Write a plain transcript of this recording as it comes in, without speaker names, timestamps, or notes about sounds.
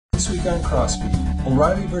This week on CrossFeed,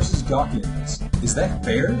 O'Reilly versus Dawkins. Is that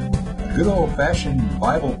fair? A good old-fashioned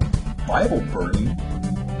Bible burning.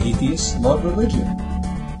 Atheists love religion.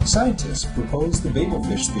 Scientists propose the Babel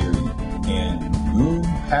fish theory. And moon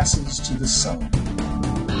passes to the sun.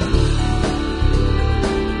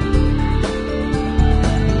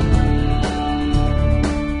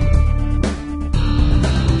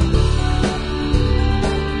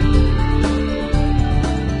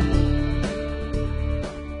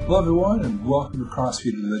 Hello everyone, and welcome to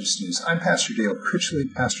CrossFeed Religious News. I'm Pastor Dale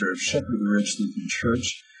Critchley, pastor of Shepherd of the Ridge Lutheran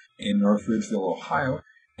Church in North Ridgeville, Ohio.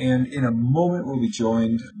 And in a moment we'll be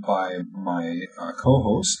joined by my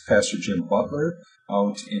co-host, Pastor Jim Butler,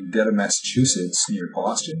 out in Dedham, Massachusetts, near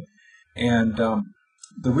Boston. And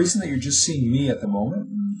the reason that you're just seeing me at the moment,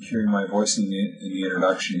 and hearing my voice in the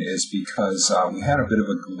introduction, is because we had a bit of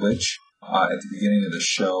a glitch at the beginning of the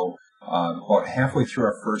show. About halfway through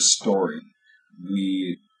our first story,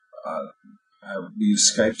 we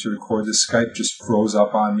used Skype to record. The Skype just froze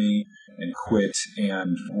up on me and quit,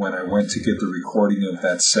 and when I went to get the recording of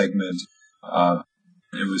that segment,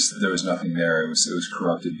 there was nothing there. It was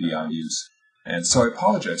corrupted beyond use. And so I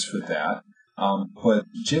apologize for that. But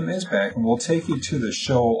Jim is back, and we'll take you to the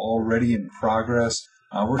show already in progress.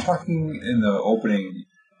 We're talking in the opening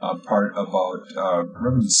part about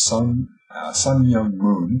Reverend Sun Myung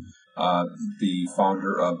Moon, the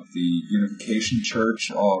founder of the Unification Church,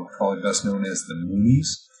 probably best known as the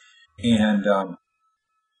Moonies. And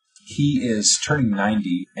he is turning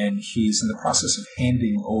 90, and he's in the process of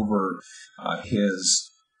handing over his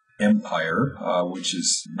empire, which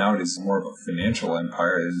is nowadays more of a financial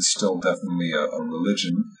empire. It is still definitely a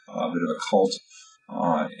religion, a bit of a cult.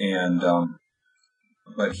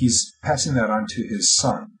 But he's passing that on to his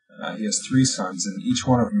son. He has 3 sons, and each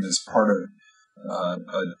one of them is part of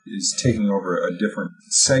is taking over a different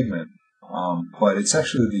segment, but it's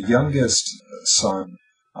actually the youngest son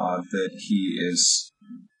that he is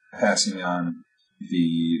passing on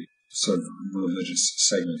the sort of religious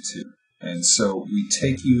segment to. And so we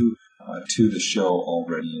take you to the show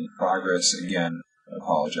already in progress. Again, I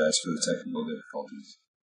apologize for the technical difficulties.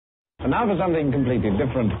 And now for something completely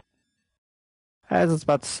different. As I was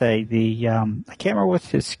about to say, I can't remember what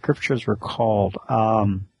his scriptures were called.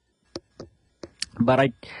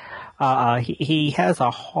 But he has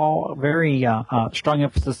a very strong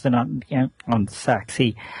emphasis on sex.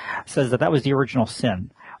 He says that was the original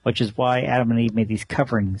sin, which is why Adam and Eve made these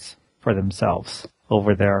coverings for themselves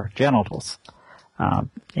over their genitals,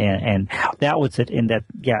 and that was it. In that,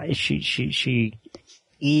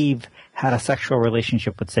 Eve had a sexual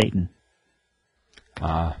relationship with Satan.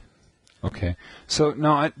 Okay. So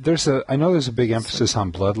no, I know there's a big emphasis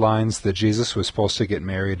on bloodlines, that Jesus was supposed to get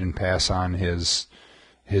married and pass on his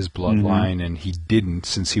bloodline, and he didn't,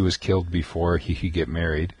 since he was killed before he could get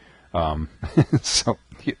married. So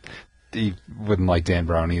he wouldn't like Dan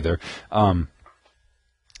Brown either.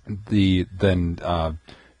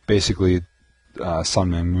 Basically,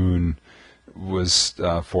 Sun Myung Moon was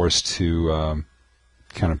forced to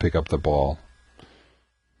kind of pick up the ball,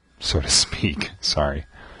 so to speak. Sorry.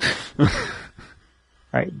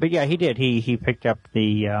 Right, but yeah, he did. He picked up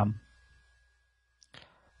the.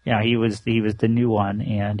 He was the new one,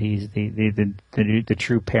 and he's the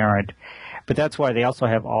true parent. But that's why they also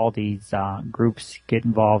have all these groups get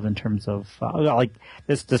involved in terms of like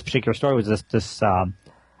this particular story was this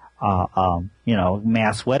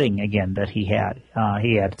mass wedding again that he had.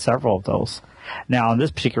 He had several of those. Now in this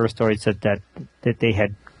particular story, it said that they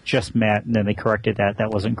had just met, and then they corrected that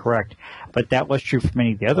wasn't correct. But that was true for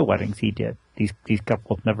many of the other weddings he did. These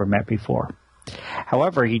couples never met before.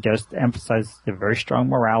 However, he does emphasize the very strong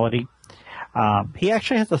morality. He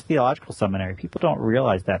actually has a theological seminary. People don't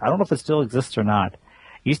realize that. I don't know if it still exists or not.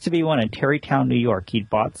 Used to be one in Tarrytown, New York. He'd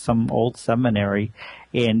bought some old seminary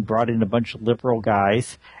and brought in a bunch of liberal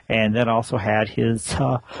guys, and then also had his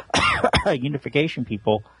unification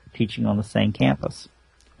people teaching on the same campus.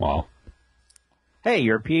 Wow. Hey,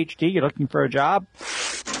 you're a PhD, you're looking for a job?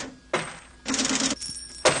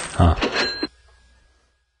 Huh.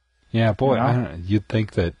 Yeah, boy, you'd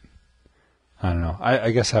think that, I don't know.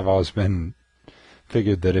 I guess I've always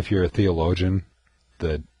figured that if you're a theologian,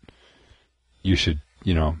 that you should,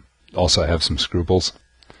 also have some scruples.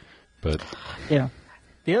 But yeah.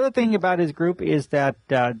 The other thing about his group is that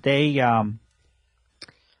they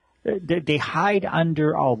hide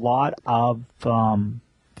under a lot of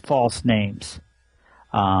false names.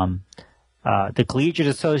 The Collegiate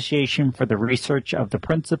Association for the Research of the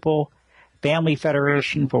Principle, Family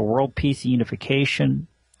Federation for World Peace and Unification,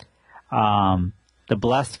 the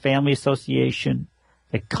Blessed Family Association,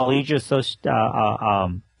 the Collegiate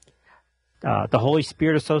the Holy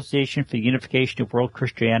Spirit Association for the Unification of World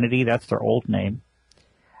Christianity. That's their old name.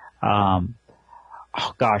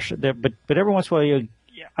 Oh gosh, but every once in a while,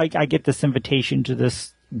 I get this invitation to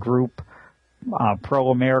this group,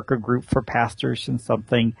 pro-America group for pastors and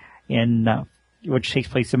something which takes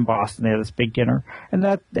place in Boston. They have this big dinner, and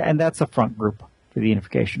that's a front group for the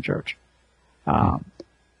Unification Church.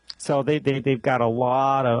 So they've got a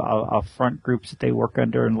lot of front groups that they work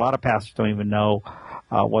under, and a lot of pastors don't even know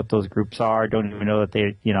what those groups are. Don't even know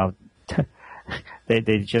that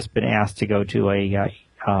they've just been asked to go to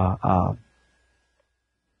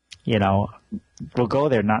we'll go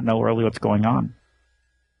there, not know really what's going on.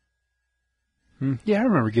 Yeah, I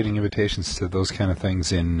remember getting invitations to those kind of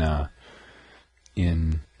things in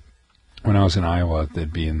when I was in Iowa.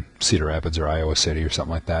 They'd be in Cedar Rapids or Iowa City or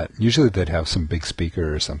something like that. Usually they'd have some big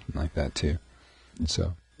speaker or something like that too.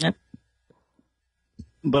 So, yep.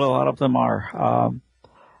 But a lot of them are, of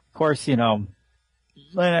course, and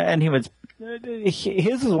his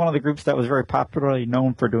is one of the groups that was very popularly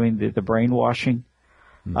known for doing the brainwashing,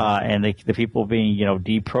 and the people being,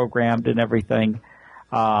 deprogrammed and everything.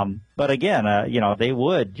 But again, they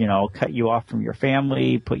would, cut you off from your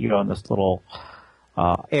family, put you on this little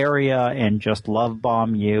area and just love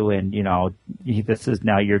bomb you, and this is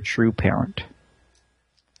now your true parent.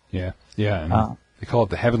 Yeah, and they call it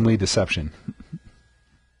the heavenly deception.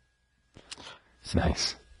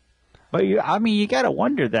 Nice. But you got to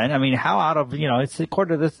wonder then. How out of it's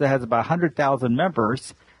according to this that has about 100,000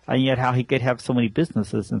 members, and yet how he could have so many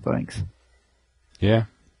businesses and things. Yeah.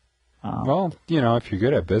 Well, if you're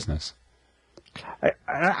good at business.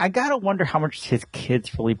 I gotta wonder how much his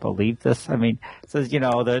kids really believe this. It says,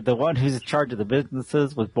 the one who's in charge of the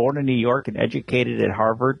businesses was born in New York and educated at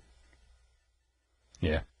Harvard.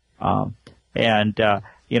 Yeah. While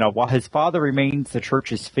his father remains the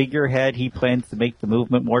church's figurehead, he plans to make the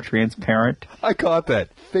movement more transparent. I caught that.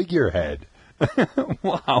 Figurehead.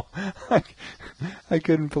 Wow. I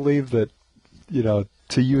couldn't believe that,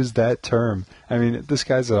 to use that term. This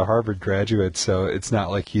guy's a Harvard graduate, so it's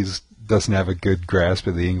not like he's doesn't have a good grasp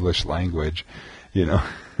of the English language,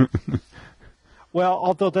 Well,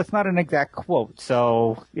 although that's not an exact quote,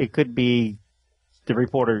 so it could be the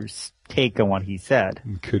reporter's take on what he said.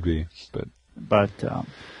 It could be, but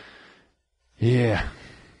yeah.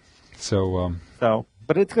 So,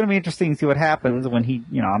 but it's going to be interesting to see what happens when he,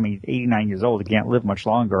 89 years old, he can't live much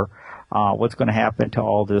longer. What's going to happen to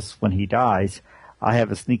all this when he dies? I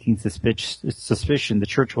have a sneaking suspicion the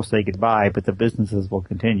church will say goodbye, but the businesses will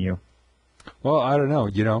continue. Well, I don't know.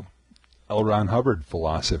 L. Ron Hubbard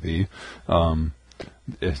philosophy.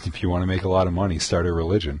 If you want to make a lot of money, start a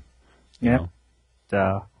religion. Yeah.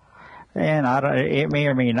 And it may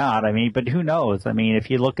or may not. But who knows? If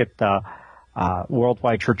you look at the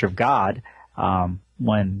Worldwide Church of God,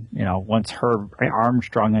 when once Herb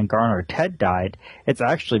Armstrong and Garner Ted died, it's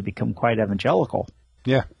actually become quite evangelical.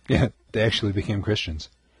 Yeah. They actually became Christians.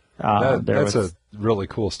 That's a really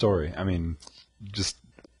cool story.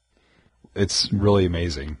 It's really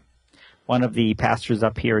amazing. One of the pastors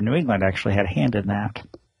up here in New England actually had a hand in that.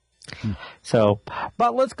 So,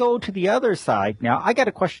 but let's go to the other side. Now, I got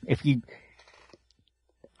a question.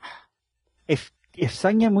 If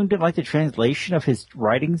Sun Myung Moon didn't like the translation of his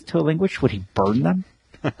writings to a language, would he burn them?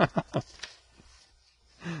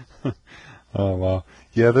 Oh, wow.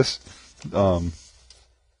 Yeah, this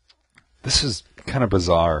is kind of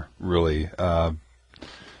bizarre, really.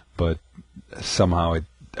 But somehow it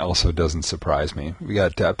also doesn't surprise me. We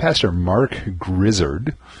got Pastor Mark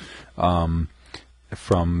Grizzard from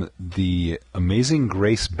the Amazing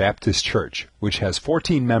Grace Baptist Church, which has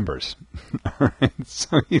 14 members. All right,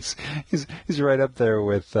 so he's right up there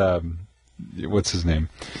with what's his name?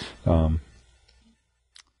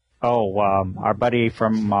 Our buddy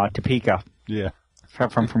from Topeka. Yeah.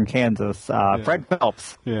 From Kansas, yeah. Fred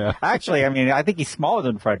Phelps. Yeah. Actually, I think he's smaller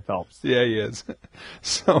than Fred Phelps. Yeah, he is.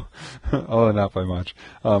 So, not by much.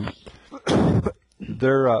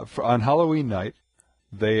 They're on Halloween night.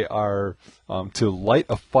 They are to light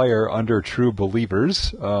a fire under true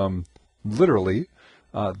believers. Literally,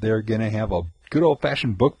 they're going to have a good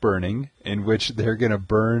old-fashioned book burning in which they're going to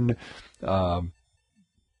burn a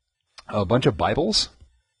bunch of Bibles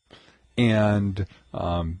and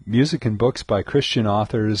music and books by Christian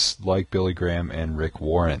authors like Billy Graham and Rick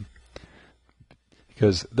Warren,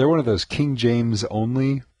 because they're one of those King James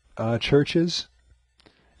only churches.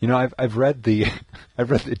 I've read the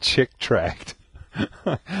Chick tract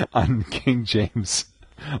on King James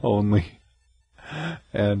only,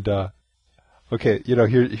 and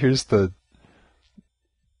here's the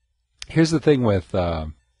thing with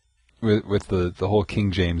with the whole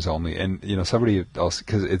King James only, and somebody else,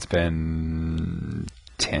 because it's been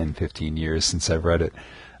 10, 15 years since I've read it.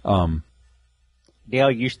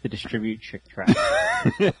 Dale used to distribute Chick Tracts.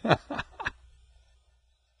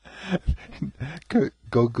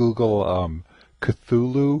 Go Google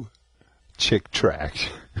Cthulhu Chick Tract.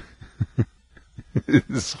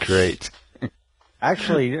 It's great.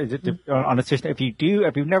 Actually, on a system, if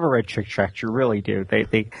you've never read Chick Tracts, you really do.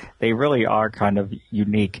 They really are kind of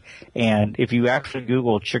unique. And if you actually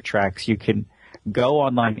Google Chick Tracts, you can go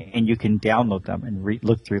online and you can download them and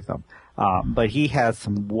look through them. But he has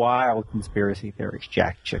some wild conspiracy theories.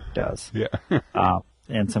 Jack Chick does. Yeah.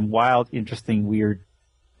 And some wild, interesting, weird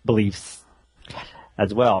beliefs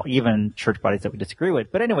as well. Even church bodies that we disagree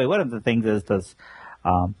with. But anyway, one of the things is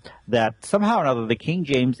that somehow or another the King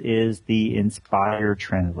James is the inspired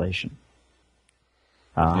translation.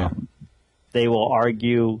 They will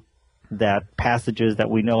argue that passages that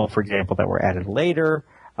we know, for example, that were added later,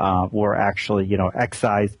 were actually,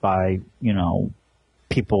 excised by,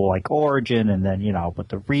 people like Origen, and then, but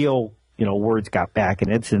the real, words got back,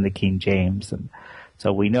 and it's in the King James, and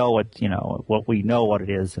so we know what it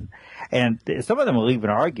is, and some of them will even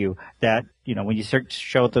argue that, when you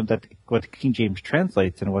show them that what the King James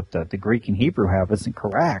translates and what the Greek and Hebrew have isn't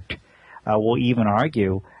correct, we'll even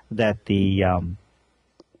argue that the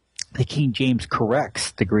King James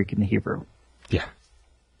corrects the Greek and the Hebrew. Yeah.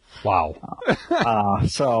 Wow.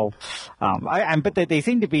 But they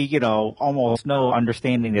seem to be, almost no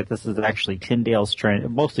understanding that this is actually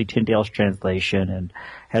mostly Tyndale's translation, and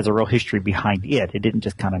has a real history behind it. It didn't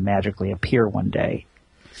just kind of magically appear one day.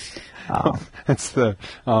 There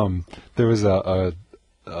was a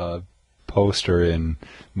poster in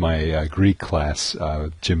my Greek class,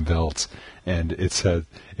 Jim Veltz, and it said,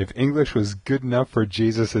 "If English was good enough for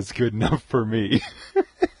Jesus, it's good enough for me."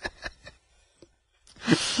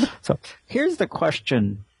 So here's the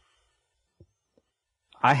question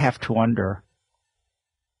I have to wonder.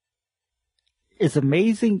 Is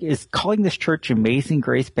calling this church Amazing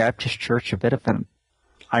Grace Baptist Church a bit of an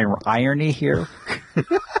irony here?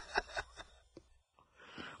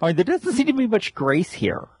 I mean, there doesn't seem to be much grace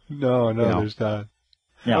here. No, there's not.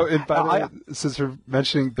 Yeah. Oh, and by the way, since we're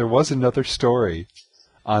mentioning, there was another story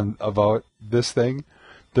about this thing.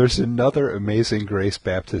 There's another Amazing Grace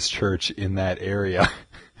Baptist Church in that area.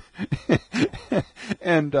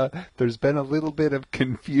 And there's been a little bit of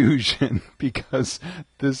confusion because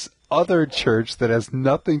this other church that has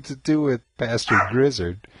nothing to do with Pastor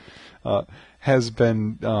Grizzard has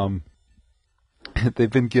been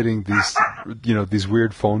they've been getting these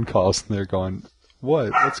weird phone calls, and they're going,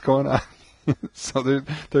 what's going on? So they're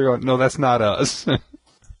going, no, that's not us.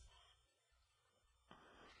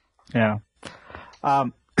 Yeah.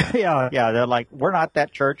 Yeah, they're like, we're not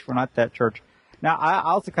that church. Now, I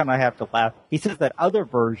also kind of have to laugh. He says that other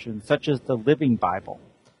versions, such as the Living Bible.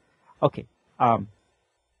 Okay,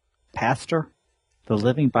 Pastor, the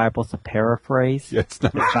Living Bible's a paraphrase. Yeah, it's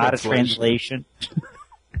not a translation.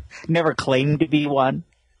 Never claimed to be one.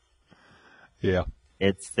 Yeah.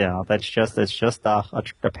 It's just a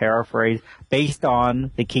paraphrase based on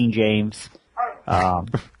the King James.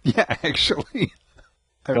 Yeah, actually.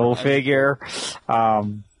 Go figure.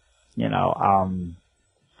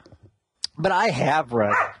 But I have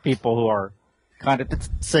read people who are kind of the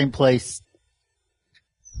same place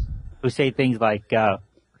who say things like the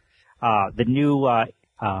new call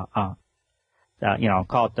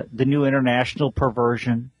it the new international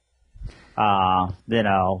perversion. The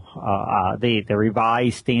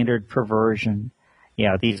revised standard perversion.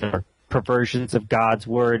 These are perversions of God's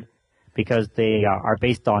word because they are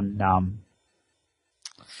based on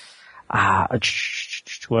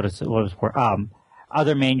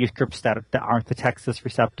other manuscripts that aren't the Textus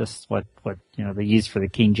Receptus, what they use for the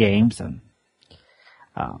King James, and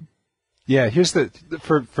yeah. Here's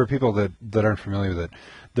for people that aren't familiar with it.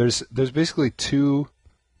 There's basically two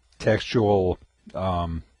textual.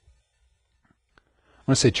 I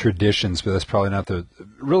want to say traditions, but that's probably not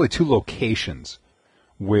really two locations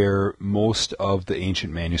where most of the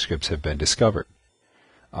ancient manuscripts have been discovered.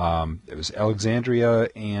 It was Alexandria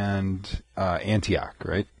and Antioch,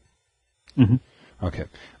 right? Mm-hmm. Okay.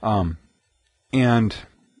 And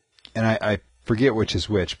I forget which is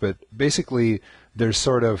which, but basically there's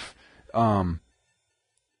sort of and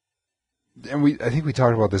I think we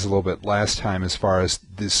talked about this a little bit last time as far as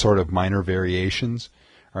this sort of minor variations.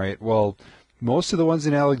 All right. Well, most of the ones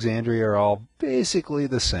in Alexandria are all basically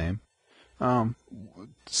the same.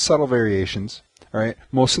 Subtle variations. All right.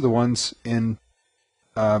 Most of the ones in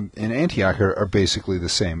Antioch are basically the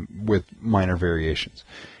same with minor variations.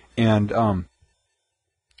 And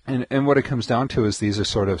And what it comes down to is these are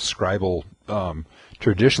sort of scribal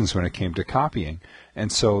traditions when it came to copying.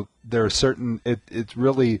 And so there are certain, it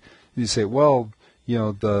really, you say, well, you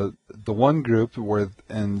know, the one group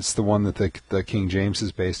and it's the one that the King James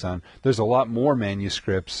is based on, there's a lot more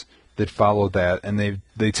manuscripts that follow that, and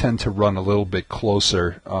they tend to run a little bit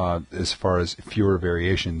closer as far as fewer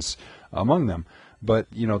variations among them. But,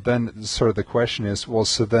 you know, then sort of the question is, well,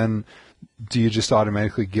 so then do you just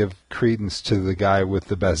automatically give credence to the guy with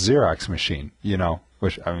the best Xerox machine, you know,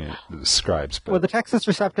 which, I mean, the scribes. But. Well, the Textus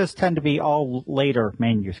Receptus tend to be all later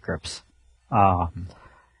manuscripts. The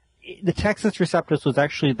Textus Receptus was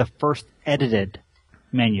actually the first edited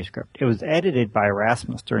manuscript. It was edited by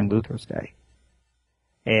Erasmus during Luther's day.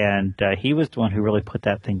 And he was the one who really put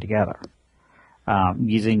that thing together,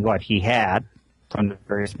 using what he had from the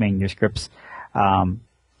various manuscripts. And,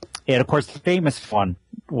 of course, the famous one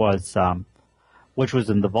was, which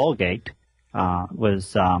was in the Vulgate,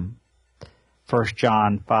 was 1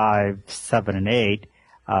 John 5, 7, and 8,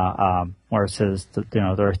 where it says, that, you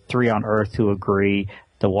know, there are three on earth who agree,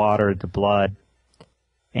 the water, the blood,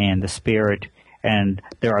 and the Spirit. And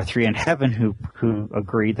there are three in heaven who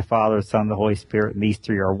agree, the Father, the Son, the Holy Spirit, and these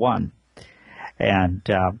three are one. And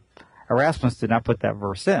Erasmus did not put that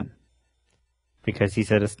verse in because he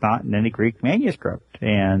said it's not in any Greek manuscript.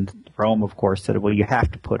 And Rome, of course, said, well, you have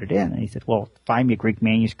to put it in. And he said, well, find me a Greek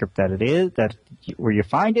manuscript where you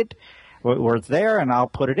find it, where it's there, and I'll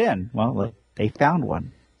put it in. Well, they found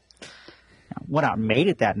one. Went out and made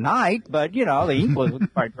it that night, but, you know, the ink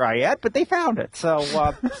wasn't quite dry yet, but they found it. So,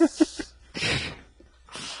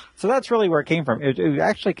 so that's really where it came from. It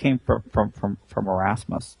actually came from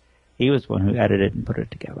Erasmus. He was the one who edited and put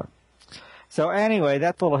it together. So anyway,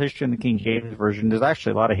 that's a little history in the King James Version. There's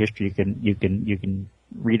actually a lot of history you can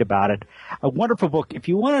read about it. A wonderful book. If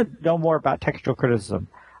you want to know more about textual criticism,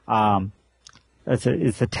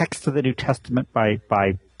 it's a text of the New Testament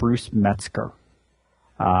by Bruce Metzger.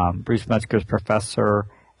 Bruce Metzger is professor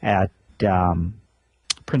at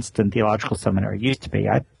Princeton Theological Seminary. Used to be.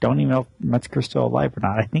 I don't even know if Metzger's still alive or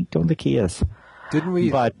not. Don't think he is. Didn't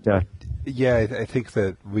we? But yeah, I think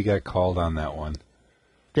that we got called on that one.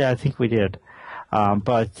 Yeah, I think we did.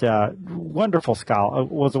 But wonderful scholar,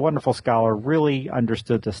 was a wonderful scholar. Really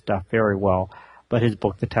understood this stuff very well. But his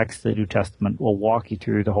book, The Text of the New Testament, will walk you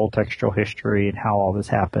through the whole textual history and how all this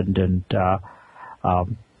happened, and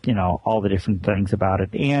you know, all the different things about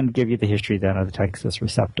it, and give you the history then of the Textus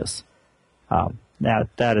Receptus.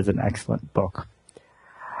 That is an excellent book.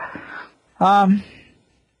 Now,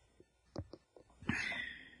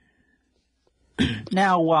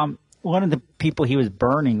 one of the people he was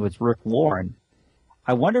burning was Rick Warren.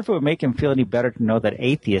 I wonder if it would make him feel any better to know that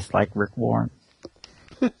atheists like Rick Warren.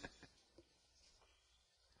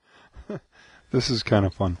 This is kind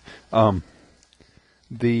of fun. All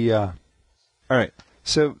right.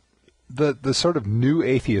 So the sort of new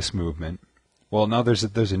atheist movement. Well, now there's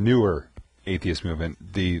a newer atheist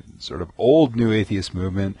movement. The sort of old new atheist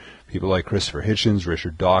movement. People like Christopher Hitchens,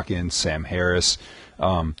 Richard Dawkins, Sam Harris.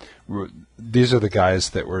 These are the guys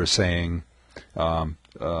that were saying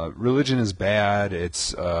religion is bad.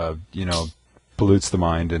 It's pollutes the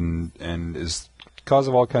mind and is cause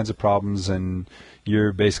of all kinds of problems. And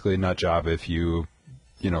you're basically a nut job if you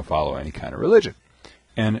follow any kind of religion.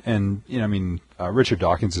 And Richard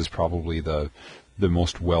Dawkins is probably the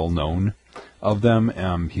most well known of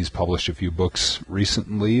them. He's published a few books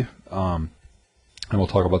recently, and we'll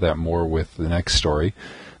talk about that more with the next story.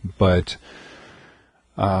 But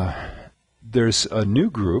there's a new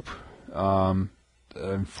group for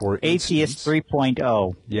Atheist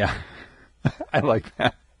 3.0. Yeah, I like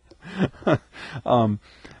that.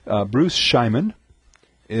 Bruce Scheiman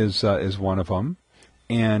is one of them.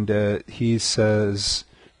 And he says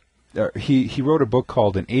he wrote a book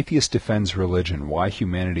called "An Atheist Defends Religion: Why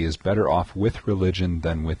Humanity is Better Off with Religion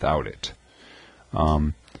Than Without It."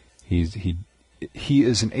 He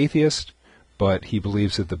is an atheist, but he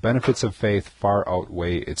believes that the benefits of faith far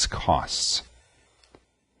outweigh its costs.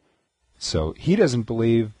 So he doesn't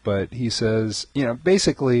believe, but he says,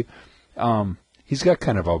 basically, he's got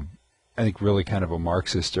kind of really kind of a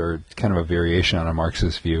Marxist, or kind of a variation on a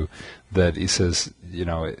Marxist view, that he says,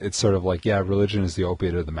 it's sort of like, yeah, religion is the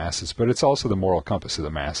opiate of the masses, but it's also the moral compass of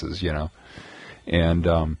the masses,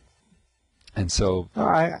 and so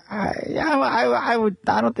I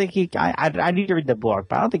don't think I need to read the book,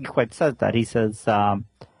 but I don't think he quite says that. He says,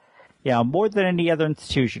 more than any other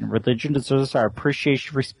institution, religion deserves our appreciation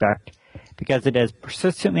and respect because it has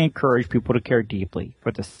persistently encouraged people to care deeply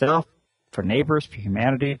for the self, for neighbors, for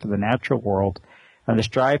humanity, for the natural world, and to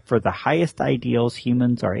strive for the highest ideals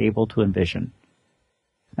humans are able to envision.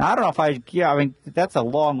 Now, I don't know if I mean, that's a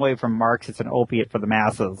long way from Marx. It's an opiate for the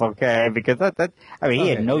masses, okay? Because he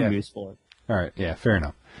had no use for it. All right, yeah, fair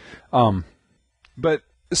enough. But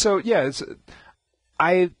so yeah,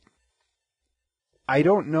 I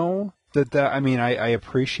don't know that I mean, I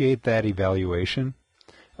appreciate that evaluation.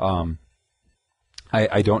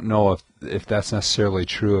 I don't know if that's necessarily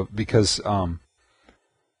true because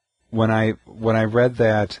when I read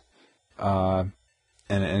that and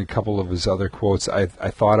a couple of his other quotes, I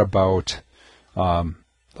thought about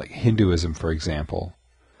like Hinduism, for example,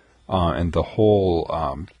 and the whole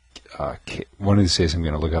one of these days I'm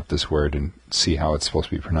going to look up this word and see how it's supposed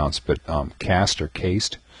to be pronounced, but caste or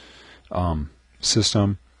caste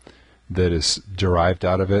system that is derived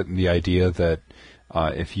out of it, and the idea that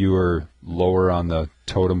if you were lower on the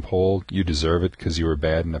totem pole, you deserve it because you were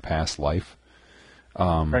bad in a past life.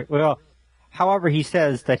 Right. Well, however, he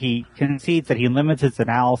says that he concedes that he limits his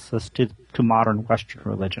analysis to modern Western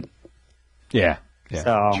religion. Yeah,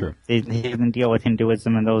 so true. He doesn't deal with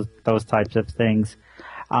Hinduism and those types of things.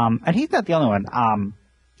 And he's not the only one. I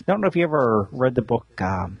don't know if you ever read the book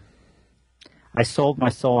I Sold My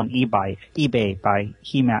Soul on eBay by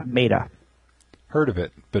Hema Mehta. Heard of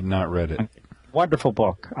it, but not read it. Wonderful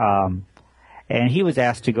book. And he was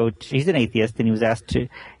asked to go. He's an atheist, and he was asked to.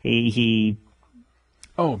 He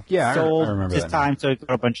sold I remember his that time so he could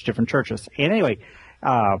go to a bunch of different churches. And anyway,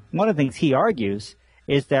 one of the things he argues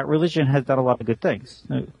is that religion has done a lot of good things.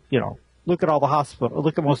 Look at all the hospitals.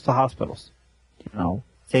 Look at most of the hospitals.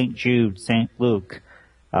 St. Jude, St. Luke,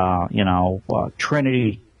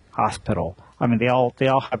 Trinity Hospital. I mean, they all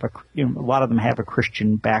have a lot of them have a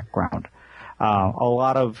Christian background. A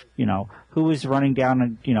lot of, who was running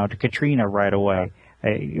down, to Katrina right away.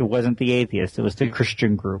 It wasn't the atheists. It was the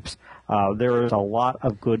Christian groups. There was a lot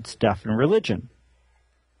of good stuff in religion,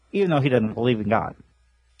 even though he doesn't believe in God.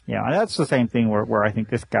 And that's the same thing where I think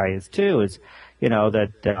this guy is too, is,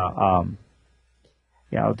 that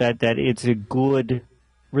it's a good,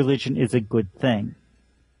 religion is a good thing.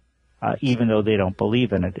 Even though they don't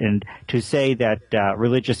believe in it. And to say that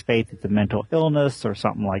religious faith is a mental illness or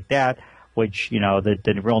something like that, which,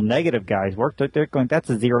 the real negative guys work, they're going, that's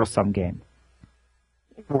a zero-sum game.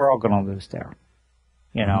 We're all going to lose there.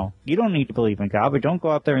 You don't need to believe in God, but don't go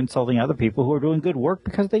out there insulting other people who are doing good work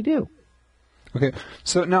because they do. Okay,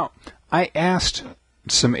 so now, I asked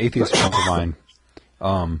some atheist friends of mine,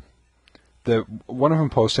 that one of them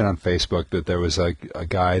posted on Facebook that there was a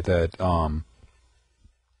guy that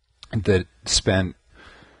spent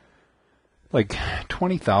like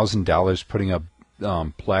 $20,000 putting up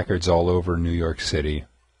placards all over New York City.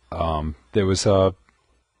 There was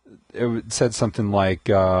it said something like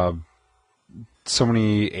so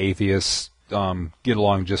many atheists get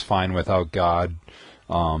along just fine without God.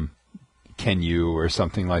 Can you, or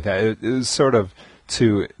something like that? It was sort of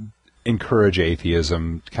to encourage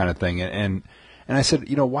atheism kind of thing. And I said,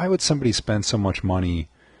 why would somebody spend so much money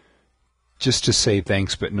just to say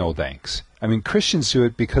thanks but no thanks? I mean, Christians do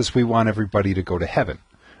it because we want everybody to go to heaven,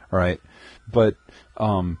 all right? But,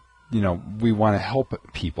 we want to help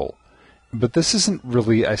people. But this isn't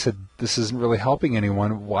really, I said, this isn't really helping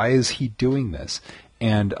anyone. Why is he doing this?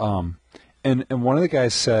 And one of the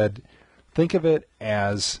guys said, think of it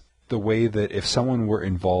as the way that if someone were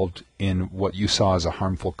involved in what you saw as a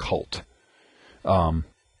harmful cult,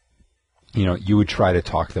 you would try to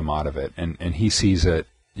talk them out of it. And he sees it,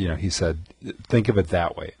 he said, think of it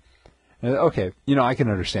that way. And, okay, I can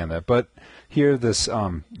understand that. But here this,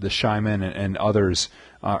 the Shyman and others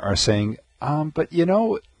are saying, but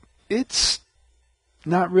it's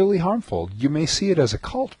not really harmful. You may see it as a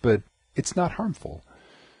cult, but it's not harmful.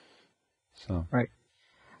 So right.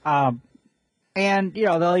 And,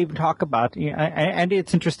 they'll even talk about, and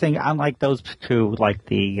it's interesting, unlike those two, like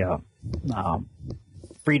the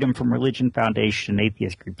Freedom from Religion Foundation,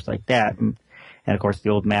 atheist groups like that, and of course the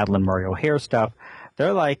old Madeleine Murray O'Hair stuff,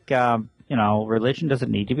 they're like, religion doesn't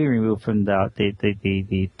need to be removed from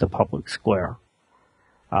the public square.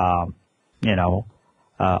 A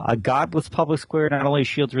godless public square not only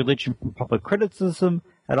shields religion from public criticism,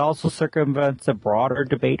 it also circumvents a broader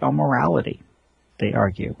debate on morality, they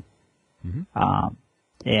argue. Mm-hmm.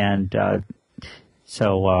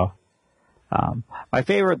 My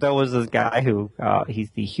favorite, though, was this guy who,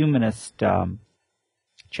 he's the humanist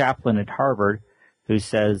chaplain at Harvard, who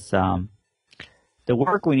says, the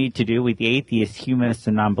work we need to do with the atheists, humanists,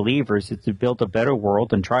 and non-believers is to build a better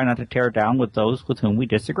world and try not to tear down with those with whom we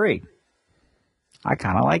disagree. I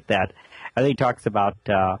kind of like that. And he talks about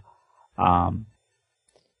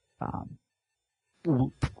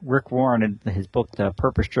Rick Warren in his book, The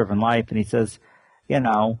Purpose-Driven Life, and he says,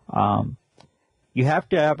 You have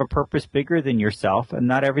to have a purpose bigger than yourself, and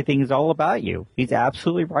not everything is all about you. He's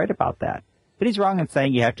absolutely right about that. But he's wrong in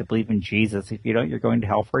saying you have to believe in Jesus. If you don't, you're going to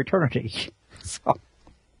hell for eternity. So,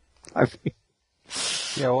 I mean,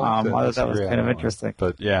 yeah, well, I thought that was kind of interesting.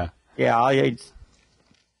 But yeah. Yeah,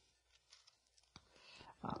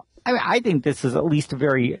 I think this is at least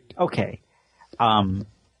very okay.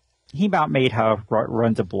 He about made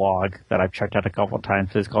runs a blog that I've checked out a couple of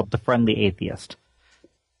times. It's called The Friendly Atheist.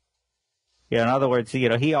 Yeah, in other words,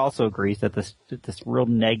 he also agrees that this real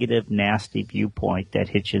negative, nasty viewpoint that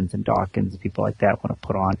Hitchens and Dawkins and people like that want to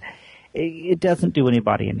put on, it doesn't do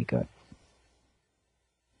anybody any good.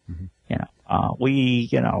 Mm-hmm.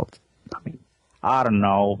 I don't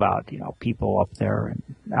know about, people up there and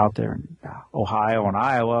out there in Ohio and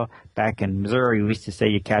Iowa. Back in Missouri, we used to say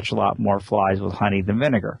you catch a lot more flies with honey than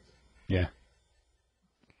vinegar. Yeah.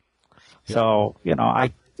 So,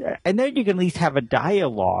 and then you can at least have a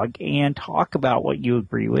dialogue and talk about what you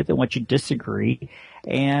agree with and what you disagree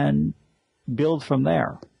and build from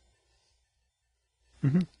there.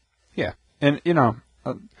 Mm-hmm. Yeah. And,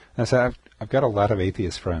 as I've got a lot of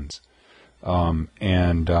atheist friends.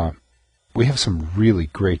 And we have some really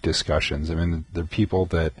great discussions. I mean, there are people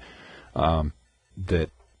that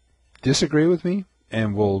disagree with me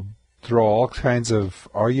and will throw all kinds of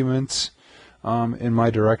arguments in my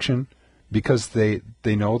direction because they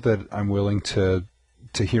know that I'm willing to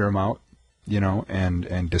hear them out,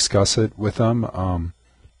 and discuss it with them.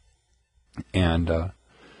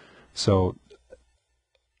 So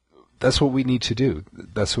that's what we need to do.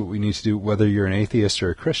 That's what we need to do, whether you're an atheist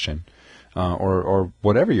or a Christian. Or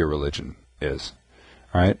whatever your religion is,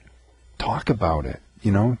 right? Talk about it,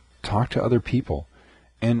 talk to other people.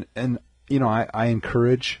 And I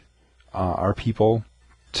encourage our people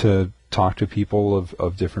to talk to people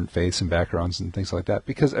of different faiths and backgrounds and things like that.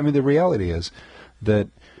 Because, the reality is that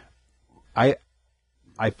I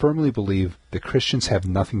firmly believe that Christians have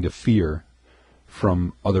nothing to fear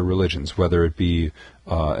from other religions, whether it be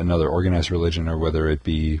another organized religion or whether it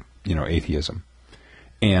be, atheism.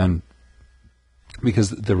 And because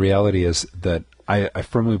the reality is that I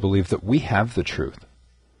firmly believe that we have the truth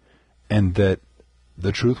and that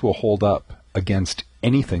the truth will hold up against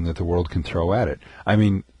anything that the world can throw at it.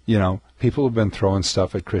 People have been throwing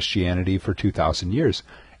stuff at Christianity for 2,000 years.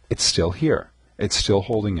 It's still here. It's still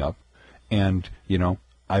holding up. And,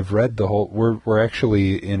 I've read the whole, we're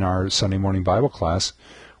actually in our Sunday morning Bible class,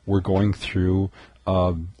 we're going through,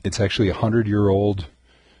 it's actually a 100-year-old,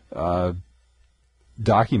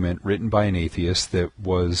 document written by an atheist that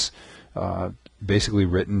was basically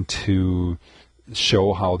written to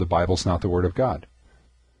show how the Bible's not the Word of God.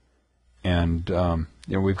 And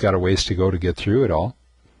we've got a ways to go to get through it all,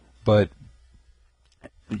 but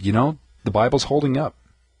the Bible's holding up,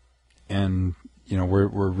 and we're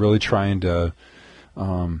really trying to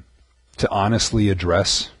honestly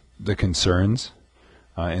address the concerns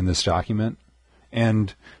in this document.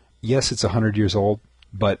 And yes, it's 100 years old,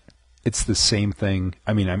 but it's the same thing.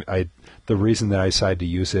 The reason that I decided to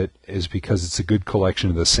use it is because it's a good collection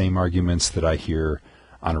of the same arguments that I hear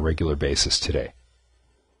on a regular basis today.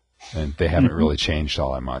 And they haven't really changed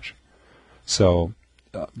all that much. So,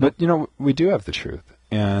 but, we do have the truth.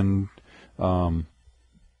 And, if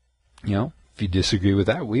you disagree with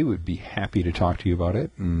that, we would be happy to talk to you about it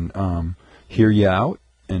and hear you out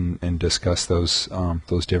and discuss those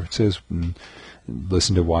differences and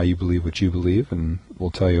listen to why you believe what you believe, and we'll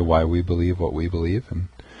tell you why we believe what we believe, and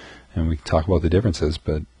we can talk about the differences.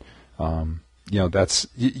 But that's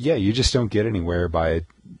you just don't get anywhere by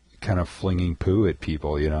kind of flinging poo at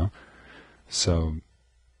people, So,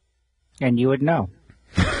 and you would know.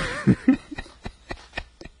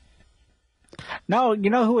 No,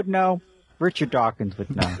 who would know? Richard Dawkins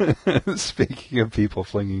would know. Speaking of people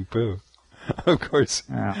flinging poo. Of course,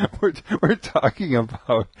 we're talking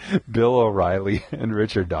about Bill O'Reilly and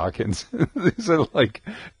Richard Dawkins. These are like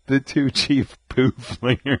the two chief poo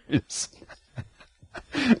flingers.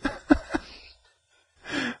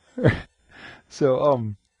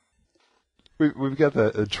 So, we've got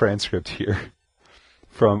the transcript here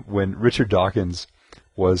from when Richard Dawkins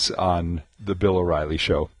was on the Bill O'Reilly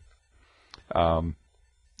show.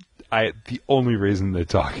 The only reason that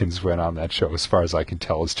Dawkins went on that show, as far as I can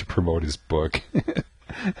tell, is to promote his book. It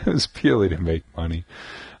was purely to make money.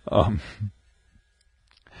 Of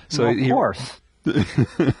course.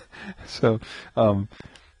 So,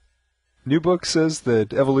 new book says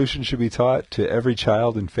that evolution should be taught to every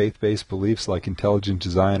child in faith-based beliefs like intelligent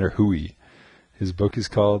design or hooey. His book is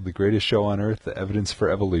called The Greatest Show on Earth, The Evidence for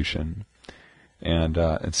Evolution. And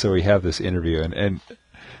so we have this interview, and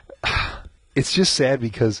it's just sad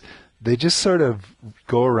because they just sort of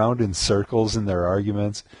go around in circles in their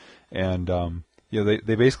arguments, and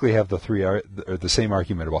they basically have the same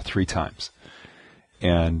argument about 3 times,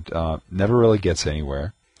 and never really gets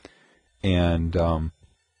anywhere. And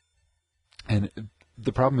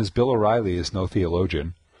the problem is Bill O'Reilly is no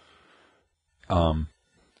theologian,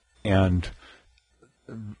 and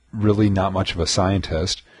really not much of a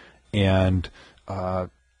scientist, and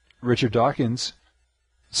Richard Dawkins,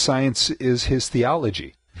 science is his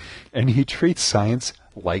theology, and he treats science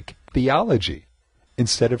like theology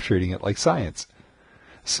instead of treating it like science.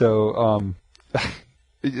 So,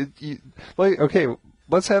 okay,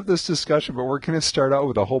 let's have this discussion, but we're going to start out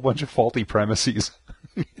with a whole bunch of faulty premises.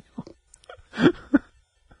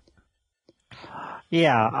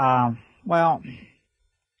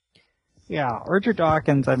 Richard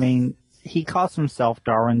Dawkins, I mean, he calls himself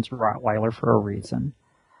Darwin's Rottweiler for a reason.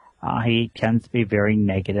 He tends to be very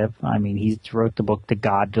negative. I mean, he wrote the book The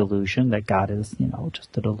God Delusion, that God is,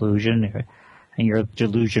 just a delusion, and you're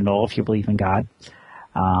delusional if you believe in God.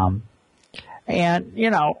 And,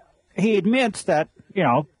 he admits that,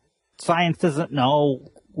 science doesn't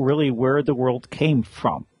know really where the world came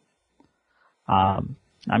from. And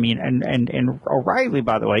O'Reilly,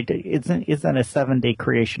 by the way, isn't a 7-day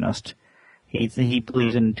creationist. He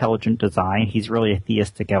believes in intelligent design. He's really a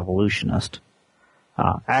theistic evolutionist.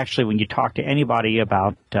 Actually, when you talk to anybody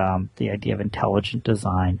about the idea of intelligent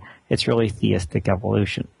design, it's really theistic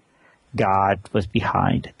evolution. God was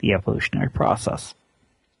behind the evolutionary process.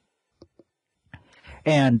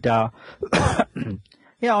 And, and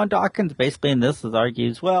Dawkins basically in this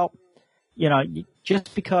argues, well,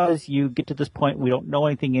 just because you get to this point we don't know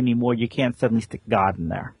anything anymore, you can't suddenly stick God in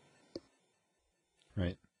there.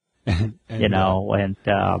 Right.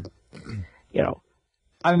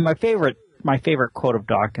 My favorite quote of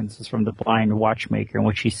Dawkins is from The Blind Watchmaker, in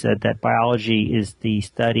which he said that biology is the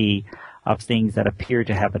study of things that appear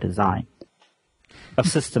to have a design, of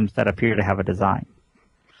systems that appear to have a design.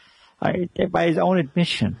 By his own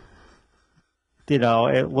admission,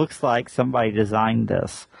 it looks like somebody designed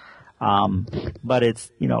this, but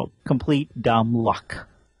it's, complete dumb luck.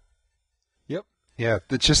 Yep. Yeah,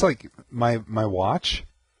 it's just like my watch.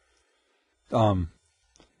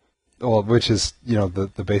 Which is,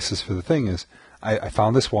 the basis for the thing is, I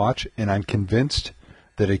found this watch, and I'm convinced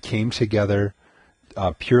that it came together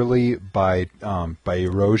purely by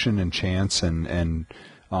erosion and chance, and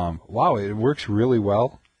wow, it works really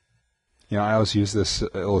well. I always use this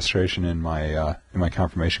illustration in my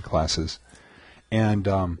confirmation classes, and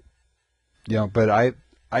but I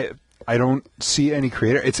don't see any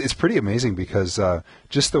creator. It's pretty amazing because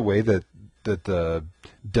just the way that the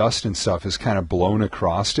dust and stuff is kind of blown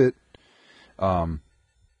across it.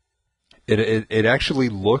 It actually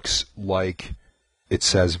looks like it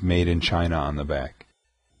says made in China on the back.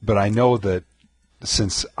 But I know that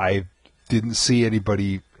since I didn't see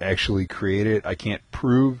anybody actually create it, I can't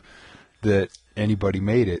prove that anybody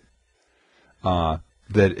made it, that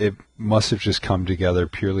it must have just come together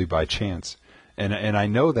purely by chance. And I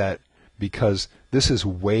know that because this is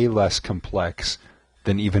way less complex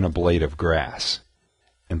than even a blade of grass.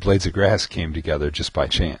 And blades of grass came together just by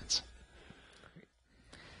chance.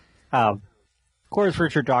 Of course,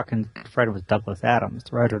 Richard Dawkins friend was Douglas Adams,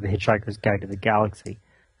 the writer of The Hitchhiker's Guide to the Galaxy,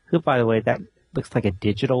 who, by the way, that looks like a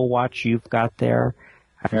digital watch you've got there.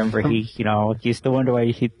 I remember he used to wonder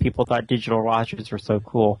why people thought digital watches were so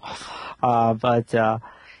cool. But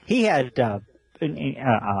he and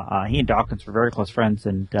Dawkins were very close friends,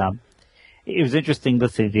 and it was interesting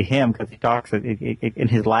listening to him because he talks in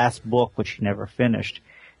his last book, which he never finished.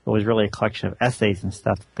 It was really a collection of essays and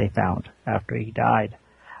stuff that they found after he died.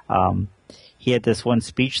 He had this one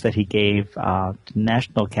speech that he gave to the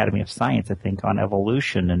National Academy of Science, I think, on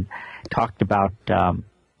evolution, and talked about the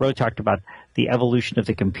evolution of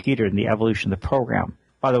the computer and the evolution of the program.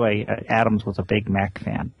 By the way, Adams was a big Mac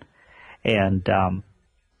fan, and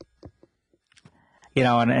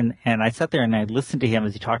and I sat there and I listened to him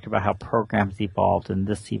as he talked about how programs evolved and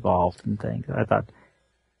this evolved and things. I thought,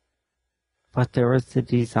 but there was the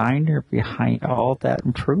designer behind all that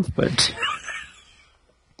improvement.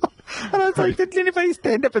 And I was like, did anybody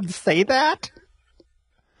stand up and say that?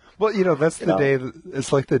 Well, that's the day.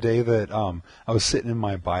 It's like the day that I was sitting in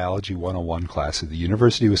my biology 101 class at the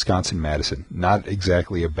University of Wisconsin-Madison, not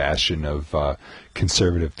exactly a bastion of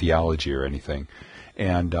conservative theology or anything,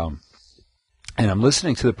 and I'm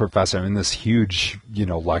listening to the professor. I'm in this huge,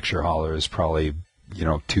 lecture hall. There's probably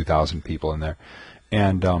 2,000 people in there,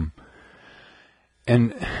 and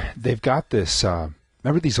they've got this.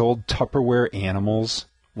 Remember these old Tupperware animals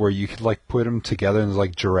where you could put them together and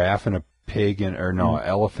there's giraffe and pig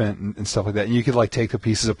elephant and stuff like that. And you could like take the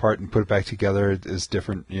pieces apart and put it back together as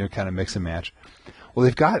different, kind of mix and match. Well,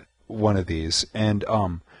 they've got one of these, and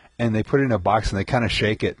they put it in a box and they kind of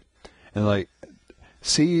shake it, and like,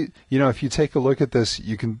 see, if you take a look at this,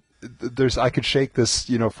 you can. I could shake this,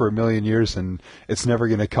 for 1,000,000 years, and it's never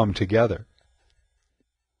going to come together.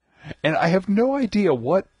 And I have no idea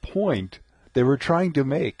what point they were trying to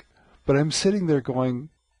make, but I'm sitting there going,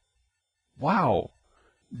 wow,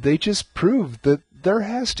 they just proved that there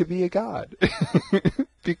has to be a God.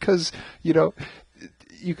 Because, you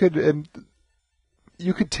could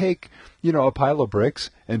take, a pile of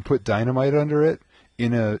bricks and put dynamite under it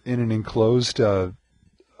in an enclosed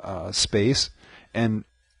space and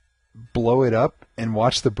blow it up and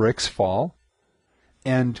watch the bricks fall,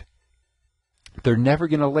 and they're never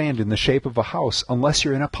going to land in the shape of a house unless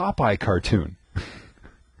you're in a Popeye cartoon.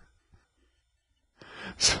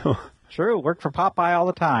 So true, worked for Popeye all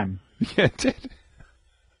the time. Yeah, it did.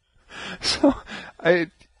 So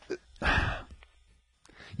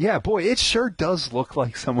yeah, boy, it sure does look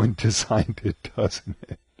like someone designed it, doesn't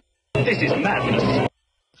it? This is madness.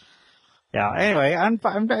 Yeah. Anyway,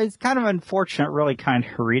 it's kind of unfortunate, really, kind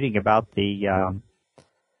of reading about the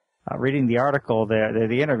reading the article,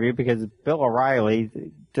 the interview, because Bill O'Reilly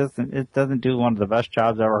doesn't do one of the best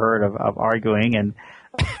jobs I've ever heard of arguing, and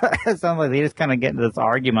it sounds like they just kind of get into this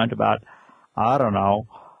argument about, I don't know,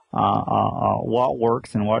 what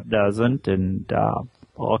works and what doesn't, and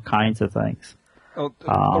all kinds of things.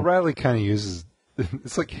 O'Reilly kind of uses,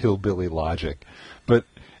 it's like hillbilly logic, but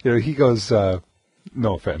he goes,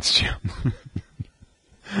 no offense, Jim.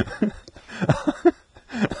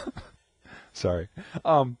 Sorry.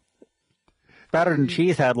 Better than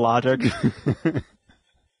Cheesehead logic.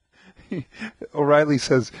 O'Reilly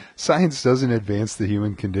says, science doesn't advance the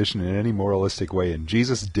human condition in any moralistic way, and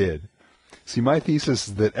Jesus did. See, my thesis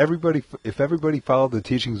is that if everybody followed the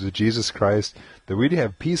teachings of Jesus Christ, that we'd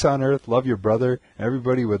have peace on earth, love your brother,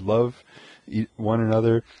 everybody would love one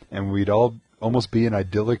another, and we'd all almost be an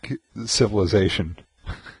idyllic civilization.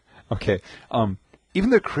 Okay. Even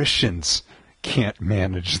the Christians can't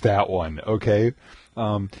manage that one, okay?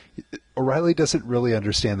 O'Reilly doesn't really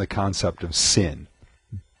understand the concept of sin.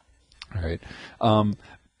 All right.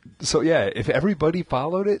 So, yeah, if everybody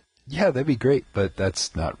followed it, yeah, that'd be great, but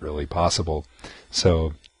that's not really possible.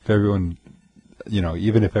 So if everyone,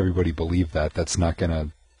 even if everybody believed that, that's not going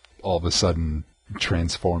to all of a sudden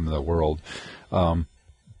transform the world.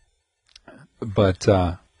 But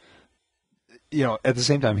at the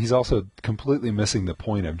same time, he's also completely missing the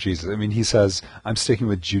point of Jesus. I mean, he says, I'm sticking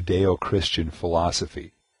with Judeo-Christian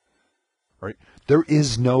philosophy. Right? There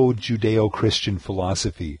is no Judeo-Christian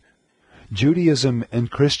philosophy. Judaism and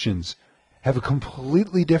Christians have a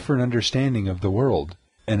completely different understanding of the world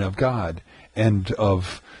and of God and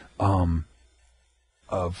of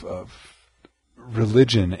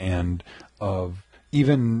religion and of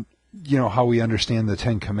even, how we understand the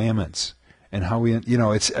Ten Commandments. And how we,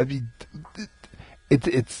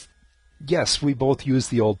 it's yes, we both use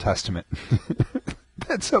the Old Testament.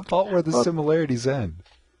 That's about where the similarities end.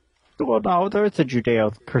 Well, no, there's a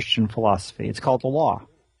Judeo-Christian philosophy. It's called the law.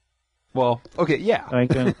 Well, okay, yeah.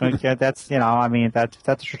 Yeah, that's, that's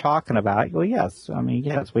what you're talking about. Well, yes.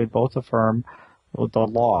 Yes, we both affirm the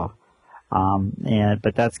law.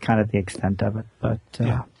 But that's kind of the extent of it. But,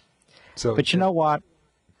 yeah. But you know what?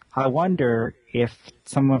 I wonder if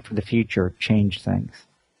someone from the future changed things.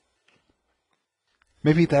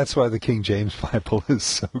 Maybe that's why the King James Bible is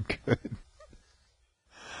so good.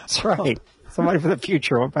 That's right. Somebody from the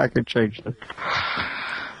future went back and changed it.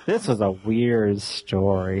 This was a weird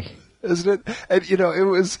story. Isn't it? And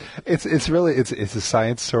it's really a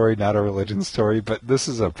science story, not a religion story, but this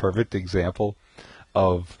is a perfect example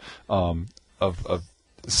of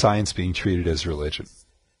science being treated as religion.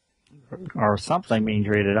 Or something being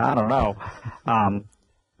treated, I don't know.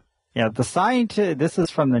 This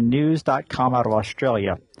is from the news.com out of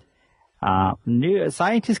Australia.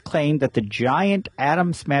 Scientists claim that the giant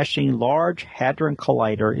atom-smashing Large Hadron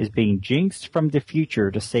Collider is being jinxed from the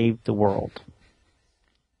future to save the world.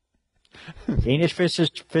 Danish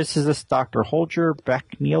physicist Dr. Holger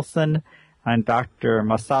Beck-Nielsen and Dr.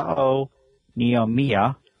 Masao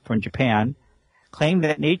Niyomiya from Japan claim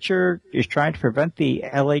that nature is trying to prevent the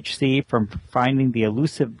LHC from finding the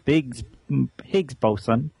elusive Higgs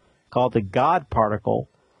boson called the God particle.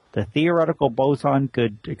 The theoretical boson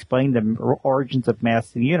could explain the origins of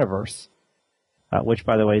mass in the universe, which,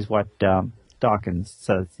 by the way, is what Dawkins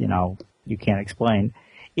says, you can't explain,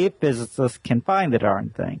 if physicists can find the darn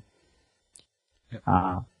thing.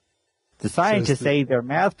 The scientists say their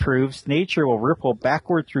math proves nature will ripple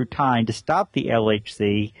backward through time to stop the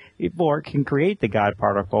LHC before it can create the God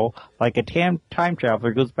particle, like a time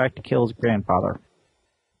traveler goes back to kill his grandfather.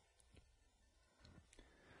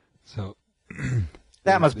 So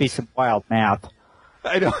that must be some wild math.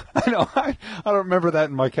 I know. I don't remember that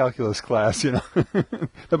in my calculus class, you know.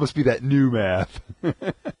 That must be that new math.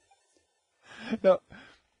 No.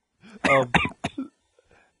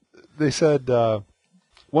 They said,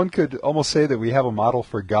 one could almost say that we have a model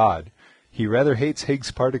for God. He rather hates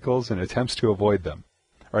Higgs particles and attempts to avoid them.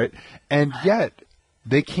 Right? And yet,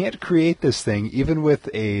 they can't create this thing even with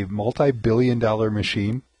a multi-billion-dollar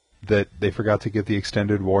machine that they forgot to get the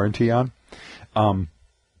extended warranty on.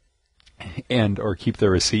 Or keep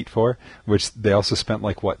their receipt for, which they also spent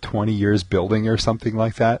 20 years building or something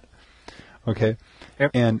like that. Okay?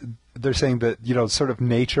 Yep. And they're saying that, sort of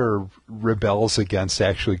nature rebels against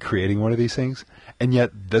actually creating one of these things, and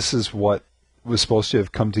yet this is what was supposed to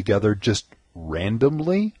have come together just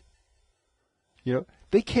randomly.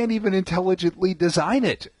 They can't even intelligently design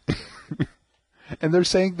it. And they're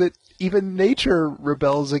saying that even nature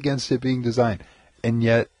rebels against it being designed. And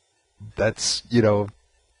yet that's,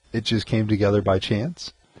 it just came together by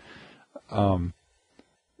chance.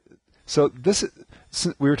 So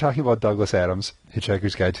we were talking about Douglas Adams,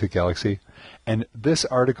 Hitchhiker's Guide to the Galaxy, and this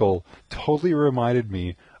article totally reminded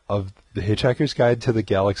me of the Hitchhiker's Guide to the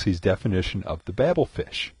Galaxy's definition of the Babel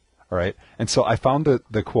fish. All right, and so I found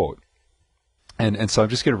the quote, and so I'm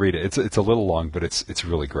just going to read it. It's a little long, but it's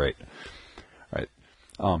really great. All right.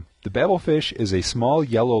 The Babel fish is a small,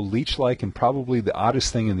 yellow, leech-like, and probably the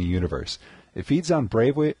oddest thing in the universe. It feeds on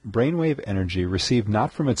brainwave energy received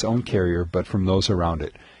not from its own carrier, but from those around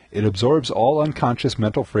it. It absorbs all unconscious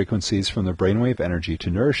mental frequencies from the brainwave energy to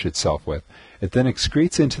nourish itself with. It then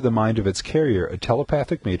excretes into the mind of its carrier a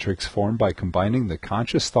telepathic matrix formed by combining the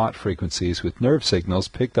conscious thought frequencies with nerve signals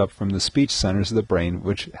picked up from the speech centers of the brain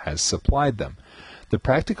which has supplied them. The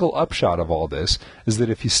practical upshot of all this is that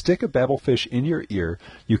if you stick a Babelfish in your ear,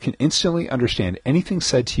 you can instantly understand anything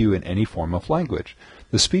said to you in any form of language.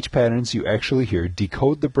 The speech patterns you actually hear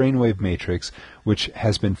decode the brainwave matrix which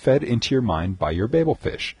has been fed into your mind by your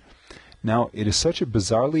Babelfish. Now, it is such a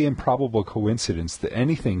bizarrely improbable coincidence that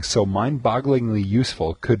anything so mind-bogglingly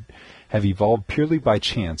useful could have evolved purely by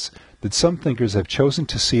chance that some thinkers have chosen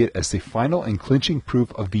to see it as the final and clinching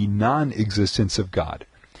proof of the non-existence of God.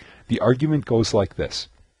 The argument goes like this.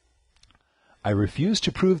 I refuse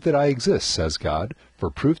to prove that I exist, says God,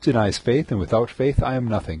 for proof denies faith, and without faith I am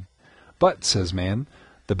nothing. But, says man,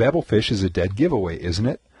 the Babelfish is a dead giveaway, isn't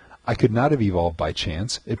it? I could not have evolved by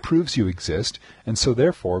chance. It proves you exist, and so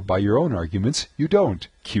therefore, by your own arguments, you don't.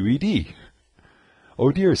 QED.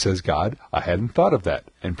 Oh dear, says God, I hadn't thought of that,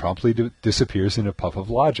 and promptly disappears in a puff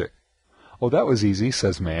of logic. Oh, that was easy,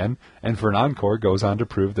 says man, and for an encore goes on to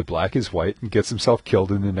prove that black is white and gets himself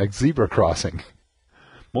killed in the next zebra crossing.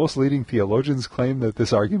 Most leading theologians claim that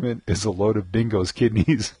this argument is a load of Bingo's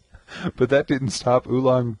kidneys. But that didn't stop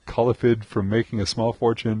Ulan Khalifid from making a small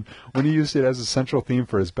fortune when he used it as a central theme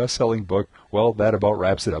for his best-selling book. Well, that about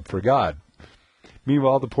wraps it up for God.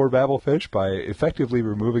 Meanwhile, the poor Babelfish, by effectively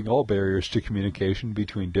removing all barriers to communication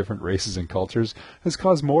between different races and cultures, has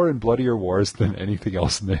caused more and bloodier wars than anything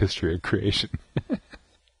else in the history of creation.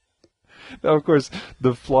 Now, of course,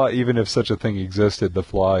 the flaw, even if such a thing existed, the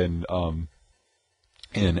flaw in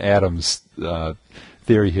Adam's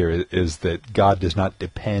theory here is that God does not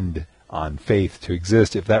depend on faith to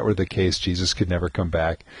exist. If that were the case, Jesus could never come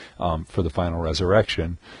back for the final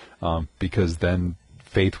resurrection, because then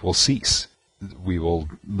faith will cease. We will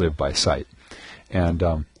live by sight.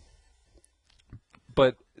 And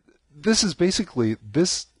but this is basically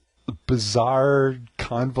this bizarre,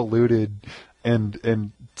 convoluted,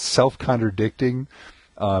 and self-contradicting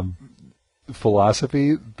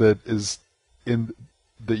philosophy that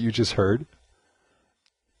you just heard.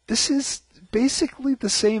 This is basically the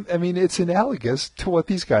same. I mean, it's analogous to what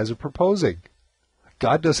these guys are proposing.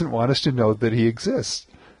 God doesn't want us to know that he exists.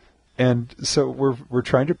 And so we're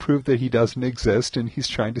trying to prove that he doesn't exist, and he's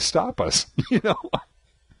trying to stop us,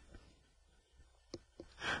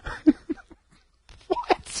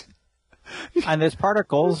 What? And there's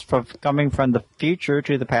particles coming from the future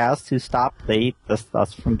to the past to stop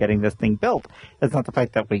us from getting this thing built. It's not the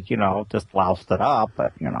fact that we, just loused it up,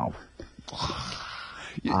 but, Do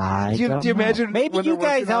you imagine? Maybe you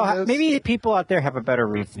guys maybe people out there have a better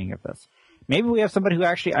reasoning of this. Maybe we have somebody who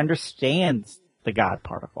actually understands the God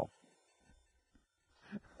particle.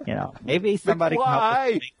 Maybe somebody can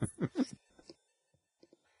help us.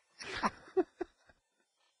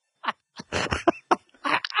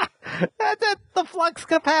 That's it, the flux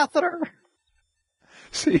capacitor.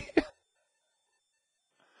 See,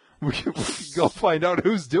 we can go find out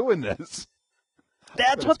who's doing this.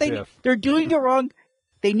 That's what they're doing it wrong.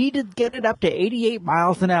 They need to get it up to 88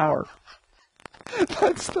 miles an hour.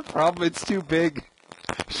 That's the problem. It's too big.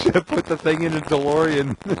 Should have put the thing in a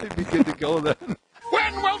DeLorean. It'd be good to go then.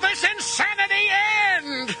 When will this insanity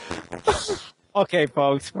end? Okay,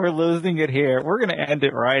 folks, we're losing it here. We're going to end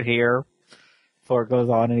it right here before it goes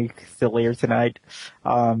on any sillier tonight.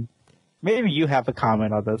 Maybe you have a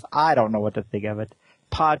comment on this. I don't know what to think of it.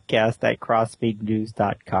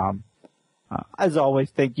 Podcast@crossfeednews.com. As always,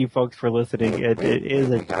 thank you folks for listening. It is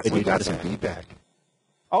we got some feedback.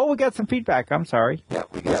 Oh, we got some feedback. I'm sorry. Yeah,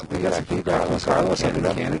 we got some feedback from Carlos in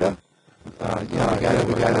Canada. We got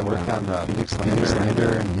to work on the Phoenix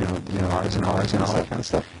Lander and Mars and all that kind of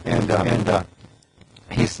stuff. And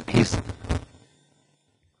he's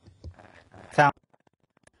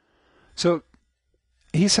So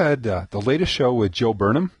he said the latest show with Joe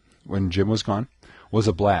Burnham, when Jim was gone, was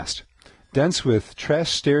a blast. Dense with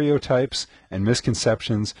trash stereotypes and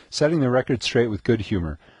misconceptions, setting the record straight with good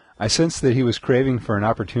humor. I sensed that he was craving for an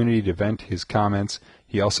opportunity to vent his comments.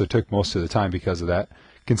 He also took most of the time because of that.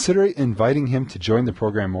 Consider inviting him to join the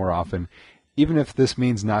program more often, even if this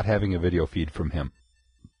means not having a video feed from him.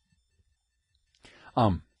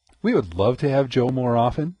 We would love to have Joe more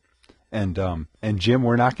often. And Jim,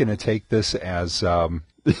 we're not going to take this as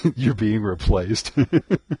you're being replaced.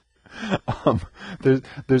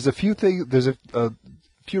 There's a few things. There's a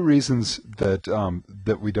few reasons that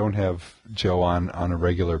that we don't have Joe on a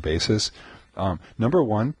regular basis. Number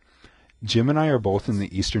one, Jim and I are both in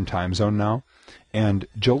the Eastern time zone now, and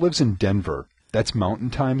Joe lives in Denver. That's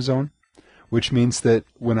Mountain time zone, which means that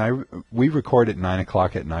we record at 9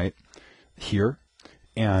 o'clock at night here,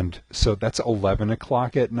 and so that's 11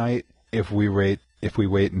 o'clock at night if we wait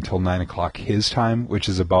until 9 o'clock his time, which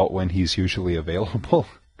is about when he's usually available.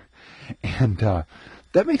 And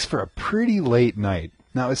that makes for a pretty late night.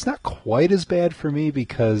 Now, it's not quite as bad for me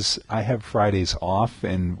because I have Fridays off,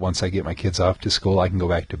 and once I get my kids off to school, I can go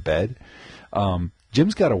back to bed.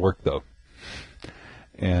 Jim's got to work, though.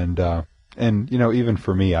 And even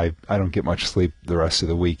for me, I don't get much sleep the rest of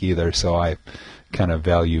the week either, so I kind of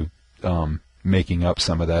value making up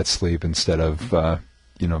some of that sleep instead of,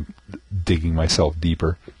 digging myself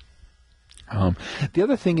deeper. The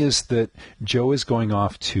other thing is that Joe is going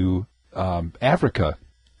off to Africa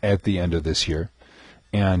at the end of this year,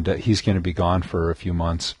 and he's going to be gone for a few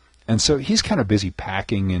months. And so he's kind of busy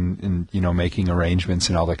packing and making arrangements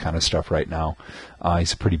and all that kind of stuff right now.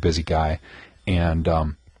 He's a pretty busy guy. And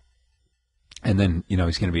then,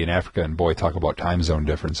 he's going to be in Africa, and boy, talk about time zone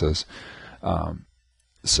differences.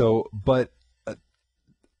 But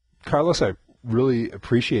Carlos, I really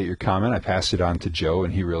appreciate your comment. I passed it on to Joe,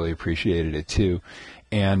 and he really appreciated it too.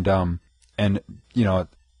 And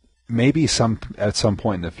maybe at some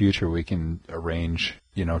point in the future we can arrange,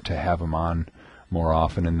 to have him on more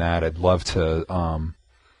often than that. I'd love to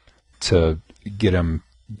get him,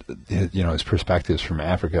 his perspectives from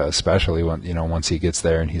Africa, especially when, once he gets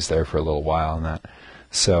there and he's there for a little while and that.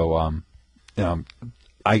 So,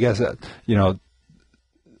 I guess,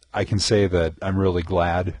 I can say that I'm really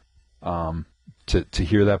glad, to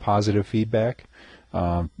hear that positive feedback,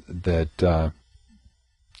 that,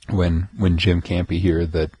 when Jim can't be here,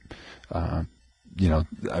 that, I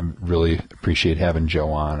really appreciate having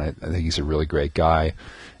Joe on. I think he's a really great guy,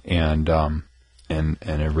 and I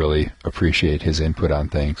really appreciate his input on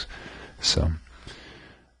things. So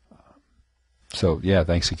yeah,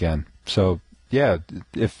 thanks again. So yeah,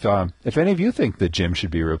 if any of you think that Jim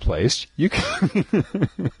should be replaced, you can.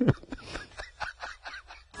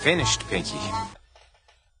 finished, Pinky.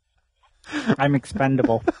 I'm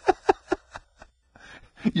expendable.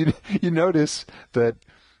 You notice that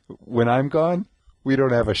when I'm gone, we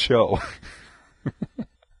don't have a show.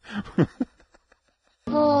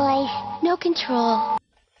 Boy, no control.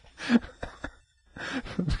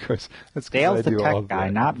 Of course, that's Dale's because I do the tech all guy,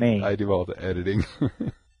 the, not me. I do all the editing.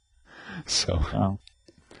 So, Oh.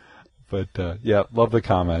 but yeah, love the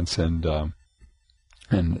comments and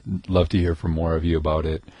love to hear from more of you about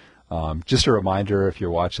it. Just a reminder, if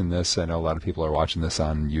you're watching this, I know a lot of people are watching this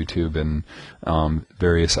on YouTube and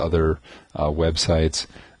various other websites,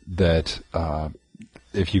 that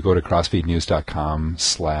if you go to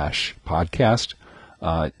crossfeednews.com/podcast,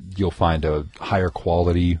 you'll find a higher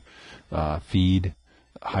quality feed,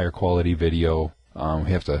 higher quality video.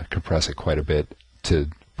 We have to compress it quite a bit to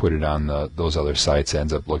put it on those other sites. It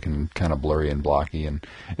ends up looking kind of blurry and blocky, and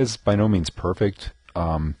it's by no means perfect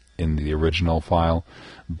in the original file,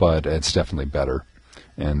 but it's definitely better.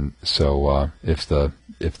 And so if the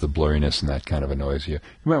blurriness and that kind of annoys you,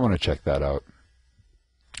 you might want to check that out.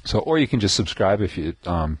 So, or you can just subscribe if you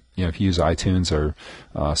if you use iTunes or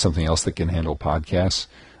something else that can handle podcasts.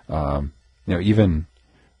 Even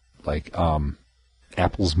like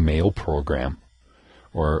Apple's mail program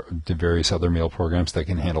or the various other mail programs that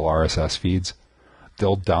can handle RSS feeds. A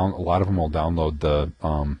lot of them will download the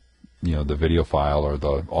the video file or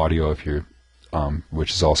the audio if you're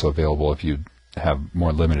which is also available if you have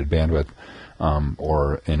more limited bandwidth,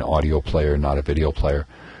 or an audio player, not a video player,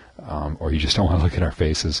 or you just don't want to look at our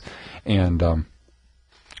faces. And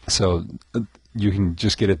so you can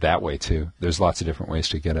just get it that way too. There's lots of different ways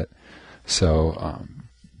to get it. So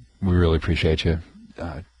we really appreciate you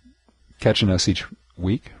catching us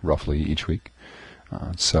roughly each week.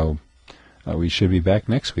 So we should be back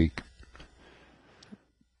next week.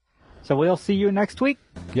 So we'll see you next week.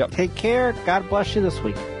 Yep. Take care. God bless you this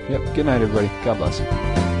week. Yep. Good night, everybody. God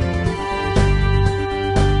bless.